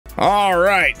All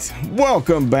right,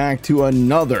 welcome back to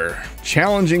another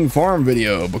challenging farm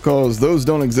video, because those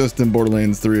don't exist in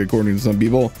Borderlands 3 according to some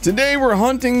people. Today we're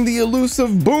hunting the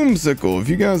elusive boom sickle. If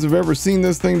you guys have ever seen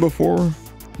this thing before,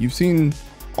 you've seen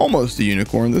almost a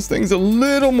unicorn. This thing's a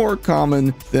little more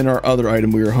common than our other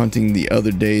item we were hunting the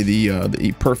other day,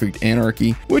 the perfect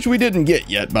anarchy, which we didn't get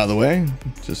yet, by the way,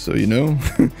 just so you know.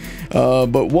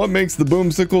 But what makes the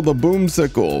boom sickle the boom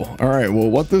sickle? All right, well,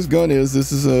 what this gun is,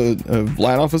 this is a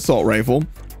flat-off assault rifle,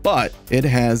 but it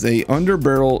has a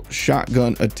underbarrel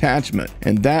shotgun attachment,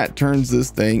 and that turns this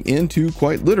thing into,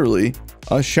 quite literally,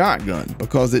 a shotgun,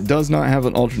 because it does not have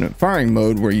an alternate firing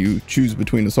mode where you choose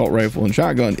between assault rifle and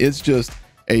shotgun. It's just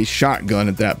a shotgun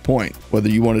at that point, whether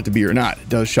you want it to be or not. It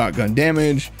does shotgun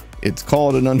damage, it's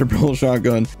called an underbarrel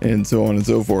shotgun, and so on and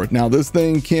so forth. Now this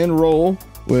thing can roll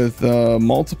with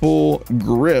multiple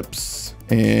grips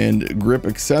and grip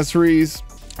accessories,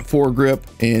 foregrip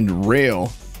and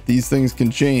rail. These things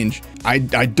can change. I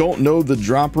don't know the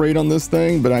drop rate on this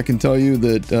thing, but I can tell you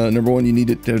that number one, you need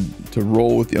it to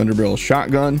roll with the underbarrel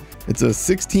shotgun. It's a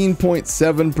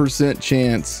 16.7%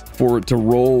 chance for it to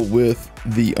roll with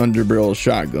the underbarrel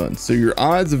shotgun. So your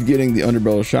odds of getting the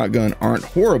underbarrel shotgun aren't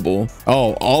horrible.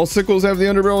 Oh, all sickles have the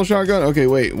underbarrel shotgun? Okay,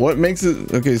 wait, what makes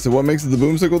it? Okay, so what makes it the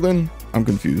boom sickle then? I'm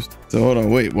confused. So hold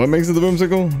on, wait, what makes it the boom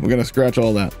sickle? We're gonna scratch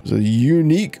all that. There's a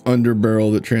unique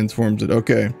underbarrel that transforms it.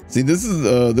 Okay, see, this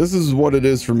is what it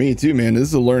is for me too, man. This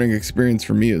is a learning experience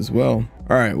for me as well.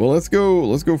 All right, well, let's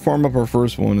go farm up our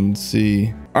first one and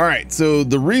see. All right, so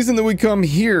the reason that we come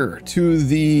here to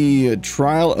the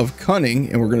Trial of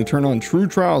Cunning, and we're going to turn on True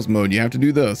Trials mode, you have to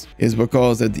do this, is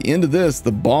because at the end of this,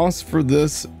 the boss for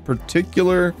this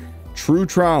particular True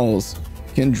Trials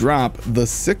can drop the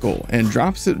sickle, and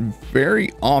drops it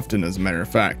very often, as a matter of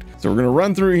fact. So we're going to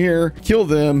run through here, kill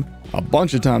them a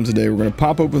bunch of times a day. We're going to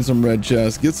pop open some red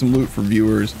chests, get some loot for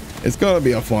viewers. It's going to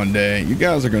be a fun day. You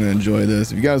guys are going to enjoy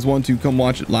this. If you guys want to, come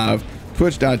watch it live.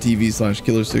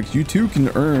 Twitch.tv/Killer6. You too can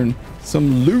earn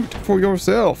some loot for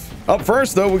yourself. Up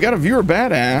first, though, we got a viewer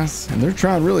badass, and they're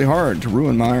trying really hard to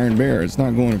ruin my Iron Bear. It's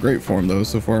not going great for him, though,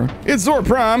 so far. It's Zor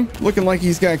Prime, looking like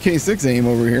he's got K6 aim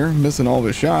over here, missing all of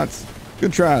his shots.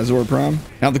 Good try, Zor Prime.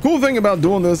 Now, the cool thing about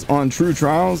doing this on True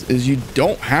Trials is you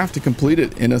don't have to complete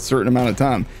it in a certain amount of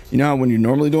time. You know how when you're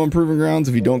normally doing Proving Grounds,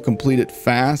 if you don't complete it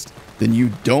fast, then you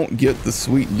don't get the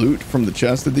sweet loot from the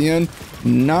chest at the end?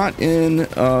 Not in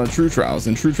True Trials.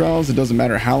 In True Trials, it doesn't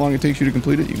matter how long it takes you to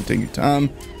complete it. You can take your time.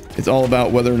 It's all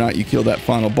about whether or not you kill that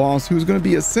final boss, who's going to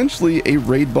be essentially a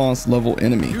raid boss level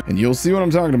enemy. And you'll see what I'm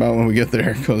talking about when we get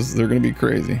there, because they're going to be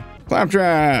crazy.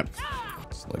 Claptrap!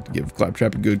 Like to give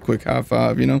Claptrap a good quick high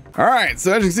five, you know. All right,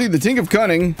 so as you can see, the Tink of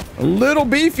Cunning, a little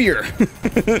beefier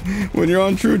when you're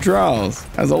on True Trials,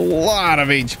 has a lot of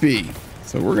HP.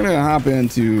 So we're gonna hop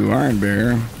into Iron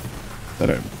Bear.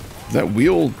 Is that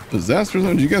wheel possessed or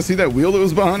something? Did you guys see that wheel that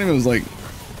was behind him? It was like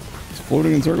it's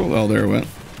floating in circles. Oh, there it went.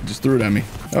 Just threw it at me.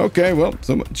 Okay, well,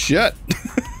 shit.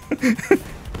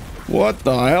 What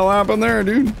the hell happened there,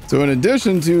 dude? So in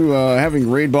addition to having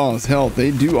raid boss health,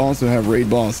 they do also have raid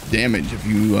boss damage. If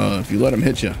you let them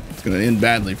hit you, it's gonna end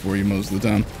badly for you most of the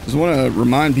time. Just want to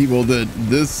remind people that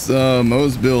this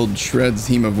Moe's build shreds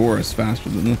Hemovorus faster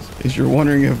than this. In case you're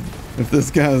wondering if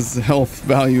this guy's health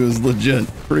value is legit.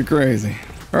 Pretty crazy.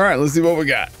 All right, let's see what we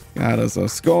got. Got us a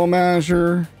Skull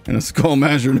Masher and a Skull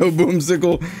Masher. No boom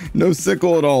sickle, no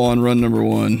sickle at all on run number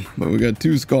 1. But we got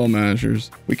 2 Skull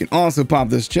Mashers. We can also pop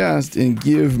this chest and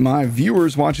give my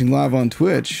viewers watching live on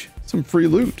Twitch some free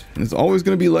loot. And it's always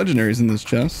going to be legendaries in this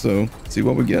chest, so let's see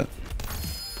what we get.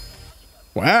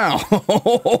 Wow.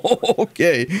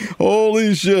 Okay.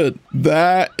 Holy shit.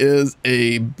 That is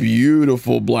a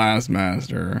beautiful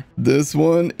Blastmaster. This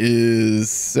one is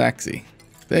sexy.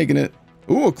 Taking it.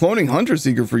 Ooh, a cloning Hunter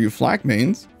Seeker for you flak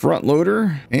mains. Front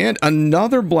loader and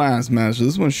another Blastmaster.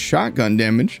 This one's shotgun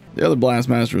damage. The other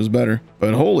Blastmaster was better,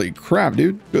 but holy crap,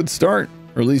 dude. Good start.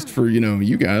 Or at least for, you know,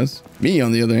 you guys. Me,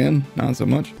 on the other hand, not so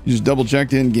much. You just double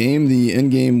checked in game, the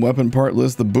in-game weapon part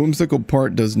list. The boom sickle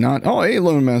part does not. Oh, hey,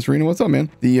 Lone Masterina, what's up, man?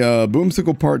 The boom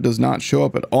sickle part does not show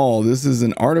up at all. This is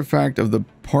an artifact of the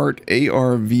part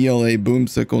ARVLA boom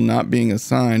sickle not being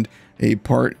assigned a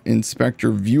part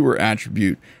inspector viewer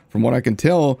attribute. From what I can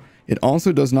tell, it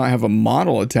also does not have a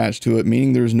model attached to it,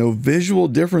 meaning there's no visual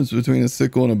difference between a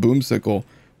sickle and a boom sickle.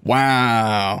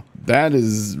 Wow, that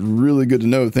is really good to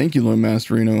know. Thank you, Lone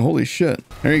Masterino. Holy shit.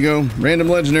 There you go. Random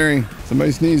legendary.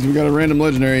 Somebody sneezed. We got a random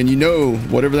legendary. And you know,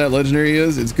 whatever that legendary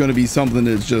is, it's going to be something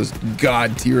that's just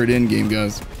God tier at end game,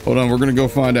 guys. Hold on. We're going to go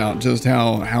find out just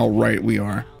how right we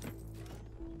are.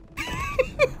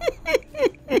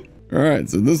 All right,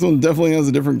 so this one definitely has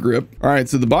a different grip. All right,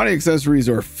 so the body accessories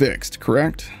are fixed,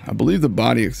 correct? I believe the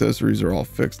body accessories are all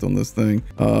fixed on this thing.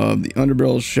 The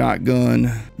underbarrel shotgun.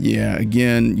 Yeah,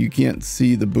 again, you can't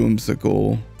see the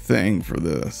boomsicle thing for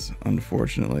this,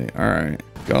 unfortunately. All right,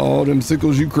 got all them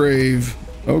sickles you crave.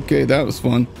 Okay, that was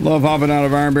fun. Love hopping out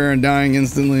of Iron Bear and dying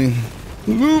instantly.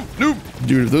 Whoop, whoop.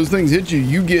 Dude, if those things hit you,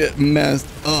 you get messed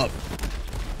up.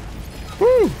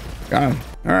 Woo! Got him.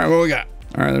 All right, what we got?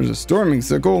 All right, there's a storming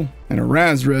sickle and a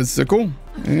res sickle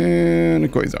and a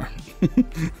quasar.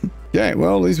 Okay,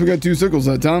 well, at least we got 2 sickles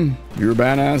that time. Your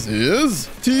badass is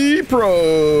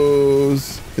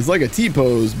T-Pros. It's like a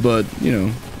T-pose, but, you know,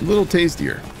 a little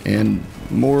tastier and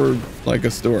more like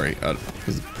a story.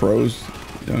 Because pros,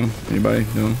 no? Anybody?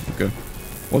 No? Okay.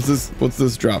 What's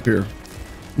this drop here?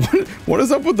 What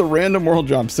is up with the random world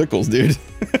drop sickles, dude?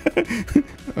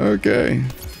 Okay.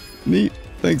 Neat.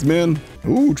 Thanks, man.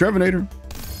 Ooh, Trevinator.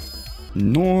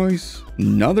 Nice.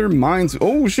 Another mines.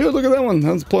 Oh shit, look at that one.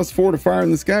 That's +4 to fire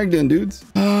in the skag den, dudes.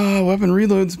 Weapon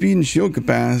reload speed and shield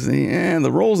capacity. And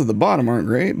the rolls at the bottom aren't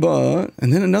great, but...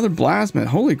 And then another blast man.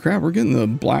 Holy crap, we're getting the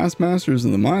blast masters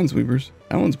and the minesweepers.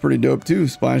 That one's pretty dope too.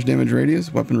 Splash damage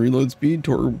radius, weapon reload speed,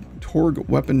 Torg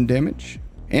weapon damage.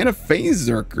 And a phase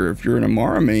zerker if you're an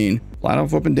Amara main. Flat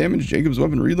off weapon damage, Jacob's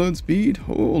weapon reload speed.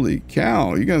 Holy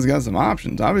cow, you guys got some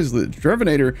options. Obviously, the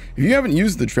Trevinator, if you haven't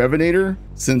used the Trevinator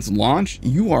since launch,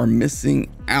 you are missing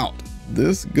out.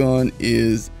 This gun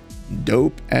is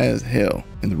dope as hell.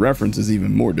 And the reference is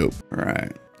even more dope. All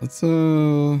right, let's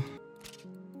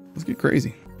get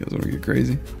crazy. You guys want to get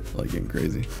crazy? I like getting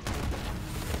crazy.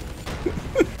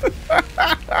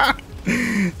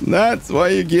 That's why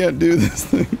you can't do this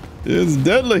thing. It's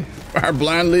deadly. Fire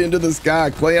blindly into the sky.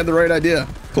 Clay had the right idea.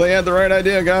 Clay had the right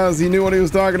idea, guys. He knew what he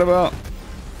was talking about.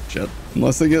 Shit.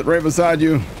 Unless they get right beside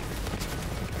you.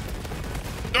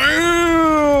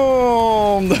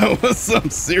 Damn! That was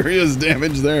some serious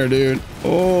damage there, dude.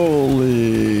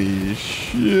 Holy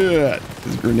shit.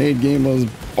 This grenade game was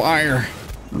fire.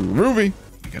 Ruby.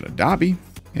 We got a Dobby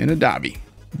and a Dobby.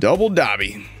 Double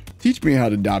Dobby. Teach me how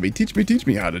to Dobby. Teach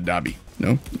me how to Dobby.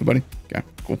 No? Nobody? Okay,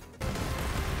 cool.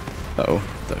 Uh-oh,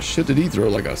 the shit did he throw?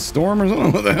 Like a storm or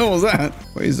something? What the hell was that?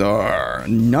 Quasar,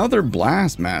 another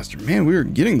blast master. Man, we were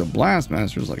getting the blast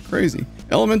masters like crazy.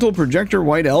 Elemental projector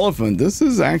white elephant. This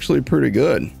is actually pretty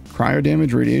good. Cryo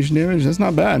damage, radiation damage, that's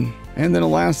not bad. And then a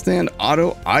last stand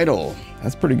auto idol.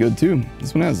 That's pretty good too.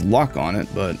 This one has luck on it,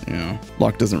 but you know,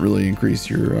 luck doesn't really increase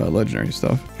your legendary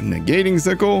stuff. Negating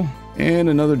sickle and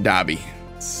another Dobby.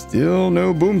 Still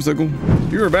no boomsicle.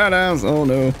 You're a badass. Oh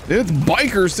no. It's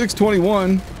Biker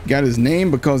 621. Got his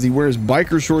name because he wears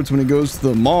biker shorts when he goes to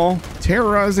the mall,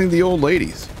 terrorizing the old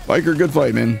ladies. Biker, good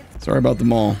fight, man. Sorry about the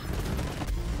mall.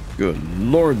 Good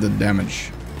lord, the damage.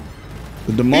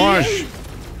 The damage.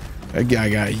 That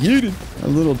guy got yeeted. That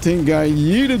little tin guy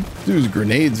yeeted. Dude's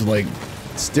grenades like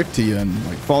stick to you and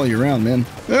like follow you around, man.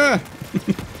 Ah!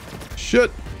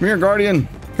 Shit. Come here, Guardian.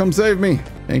 Come save me.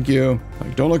 Thank you.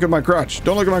 Like, don't look at my crotch.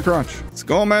 Don't look at my crotch.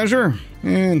 Skull Masher.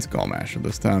 And Skull Masher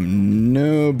this time.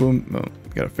 No boom. Oh,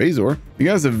 got a Phasor. If you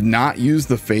guys have not used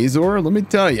the Phasor, let me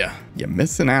tell you, you're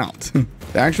missing out.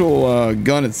 The actual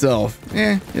gun itself,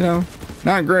 you know,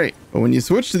 not great. But when you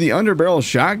switch to the underbarrel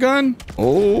shotgun,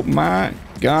 oh my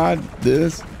God,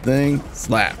 this thing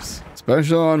slaps.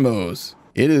 Especially on Moe's.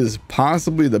 It is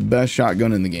possibly the best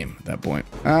shotgun in the game at that point.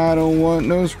 I don't want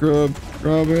no scrub.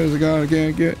 Scrub is a guy I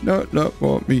can't get. No,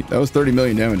 want me. That was 30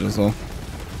 million damage, I saw.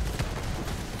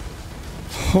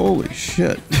 Holy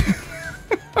shit.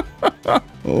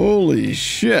 Holy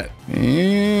shit.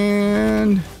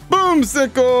 And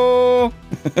boomsicle.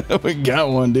 We got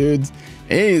one, dudes.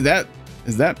 Hey,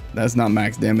 that's not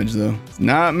max damage though. It's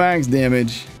not max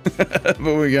damage, but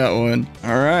we got one.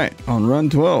 All right, on run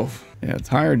 12. Yeah, it's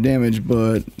higher damage,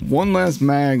 but one less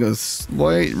mag, a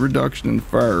slight reduction in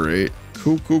fire rate.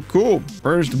 Cool, cool, cool.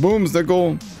 First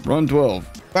boomsicle, run 12.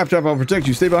 Claptrap, I'll protect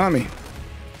you. Stay behind me.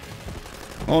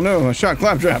 Oh no, I shot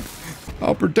Claptrap.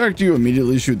 I'll protect you.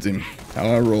 Immediately shoots him. How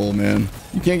I roll, man.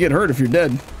 You can't get hurt if you're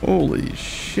dead. Holy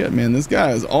shit, man. This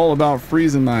guy is all about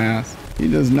freezing my ass. He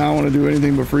does not want to do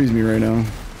anything but freeze me right now.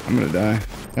 I'm gonna die.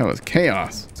 That was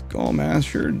chaos.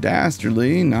 Skullmaster,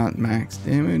 Dastardly, not max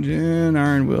damage, and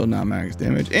Iron Will, not max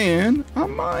damage, and a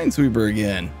Minesweeper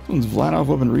again. This one's flat off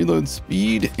weapon reload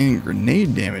speed and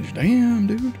grenade damage. Damn,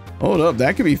 dude. Hold up,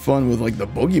 that could be fun with like the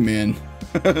Boogeyman.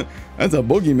 That's a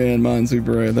Boogeyman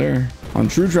Minesweeper right there. On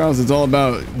True Trials, it's all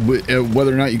about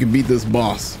whether or not you can beat this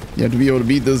boss. You have to be able to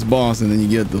beat this boss, and then you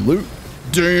get the loot.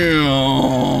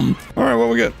 Damn. All right, what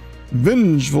we got?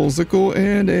 Vengeful Sickle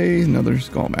and another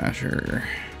Skullmasher.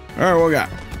 All right, what we got?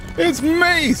 It's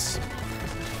Mace.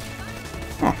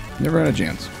 Never had a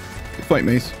chance. Good fight,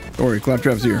 Mace. Don't worry,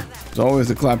 Claptrap's here. There's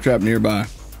always a Claptrap nearby.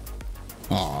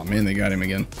 Oh man, they got him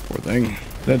again. Poor thing.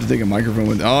 I had to take a microphone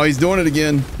with. Oh, he's doing it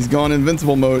again. He's gone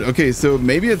invincible mode. Okay, so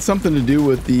maybe it's something to do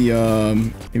with the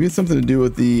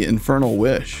Infernal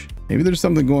Wish. Maybe there's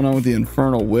something going on with the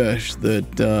Infernal Wish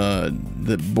that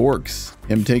that borks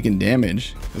him taking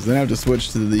damage. Because then I have to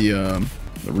switch to the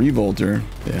Revolter.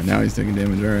 Yeah, now he's taking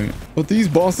damage. All right. But these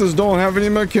bosses don't have any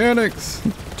mechanics.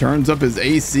 Turns up his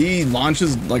AC,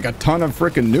 launches like a ton of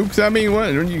freaking nukes at me. What?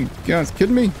 Are you guys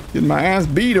kidding me? Getting my ass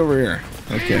beat over here.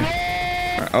 Okay.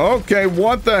 Okay,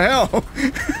 what the hell?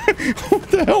 What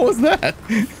the hell was that?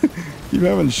 You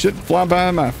having shit fly by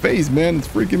my face, man. It's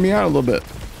freaking me out a little bit.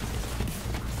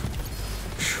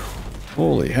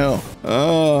 Holy hell.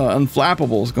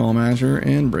 Unflappable Skullmasher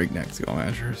and Breakneck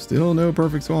Skullmasher. Still no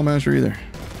perfect Skullmasher either.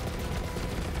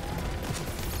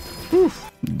 Whew.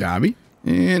 Dobby.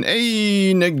 And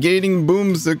a negating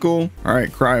Boomsicle.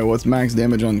 Alright, Cryo. What's max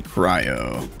damage on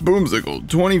Cryo? Boomsicle,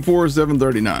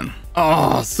 24,739.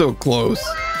 Oh, so close.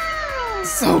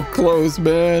 So close,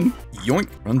 man. Yoink.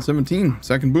 Run 17.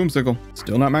 Second Boomsicle.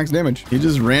 Still not max damage. He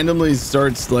just randomly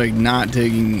starts like not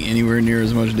taking anywhere near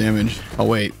as much damage. Oh,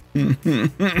 wait. Never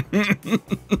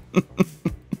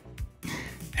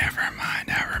mind.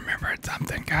 I remembered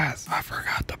something, guys. I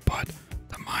forgot to put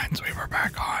the Minesweeper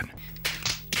back on.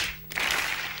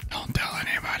 Don't tell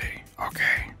anybody.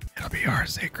 Okay. It'll be our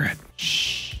secret.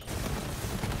 Shh.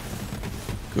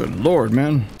 Good lord,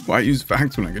 man. Why use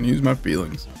facts when I can use my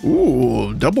feelings?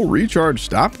 Ooh, double recharge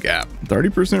stopgap.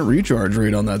 30% recharge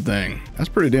rate on that thing. That's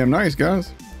pretty damn nice,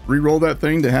 guys. Reroll that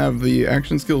thing to have the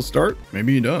action skills start.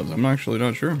 Maybe he does. I'm actually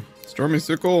not sure. Stormy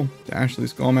Sickle, Ashley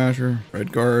Skullmasher,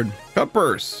 Red Guard, Cut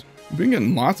Purse. I've been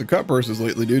getting lots of cut purses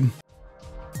lately, dude.